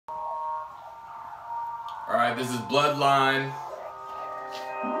Alright, this is Bloodline.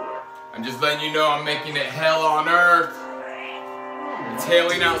 I'm just letting you know I'm making it hell on earth. It's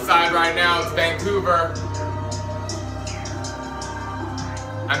hailing outside right now, it's Vancouver.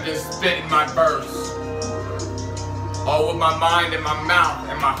 I'm just spitting my verse. All with my mind and my mouth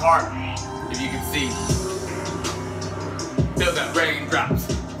and my heart, if you can see. Feel that raindrops,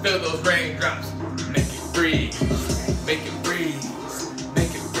 feel those raindrops. Make it freeze, make it freeze, make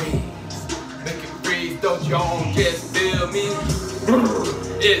it freeze, make it freeze. Don't you all just feel me?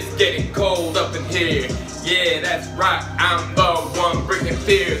 It's getting cold up in here. Yeah, that's right, I'm the one bringing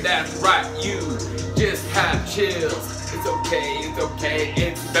fear. That's right, you just have chills. It's okay,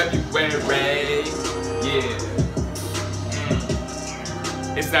 it's February. Yeah.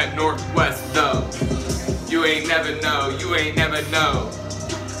 It's that Northwest though. You ain't never know, you ain't never know.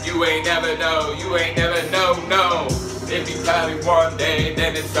 You ain't never know, you ain't never know, no. It'd be cloudy one day,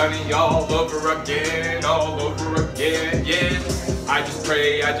 then it's sunny all over again, yeah. I just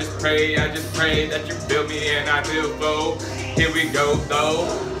pray that you feel me and I feel flow. Here we go though,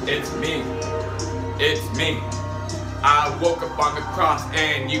 it's me. I woke up on the cross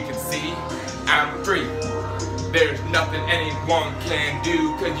and you can see I'm free. There's nothing anyone can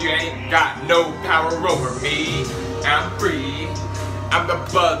do, cause you ain't got no power over me. I'm free. I'm the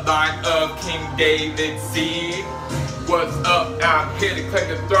bloodline of King David's seed. What's up? I'm here to claim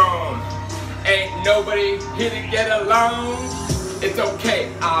the throne. Ain't nobody here to get alone. It's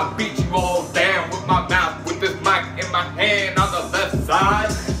okay, I'll beat you all down with my mouth, with this mic in my hand on the left side.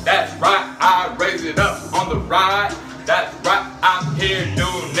 That's right, I raise it up on the right. That's right, I'm here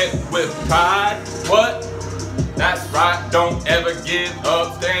doing it with pride. What? That's right, don't ever give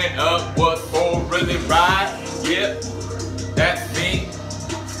up, stand up, what's for really right. Yep, that's me,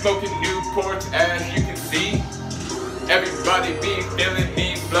 smoking Newports as you can see. Everybody be feeling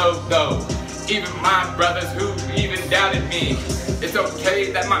me flow though, even my brothers who even doubted me. It's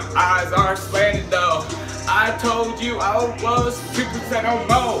okay that my eyes are slanted though. I told you I was 2% or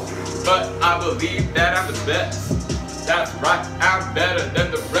more, but I believe that I'm the best. That's right, I'm better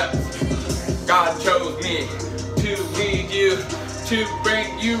than the rest. God chose me to lead you, to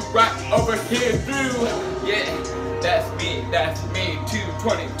bring you right over here through. Yeah, that's me,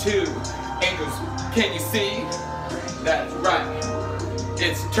 222. Angels, can you see? That's right,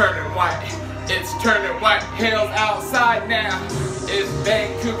 it's turning white, hell's outside now. It's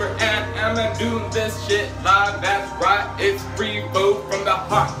Vancouver and I'm doing this shit live. That's right, it's free flow from the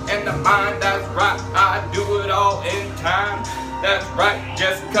heart and the mind. That's right, I do it all in time. That's right,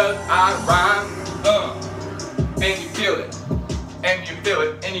 just cause I rhyme. And you feel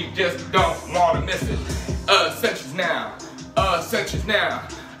it, and you just don't wanna miss it.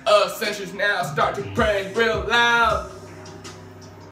 Centuries now, start to pray real loud.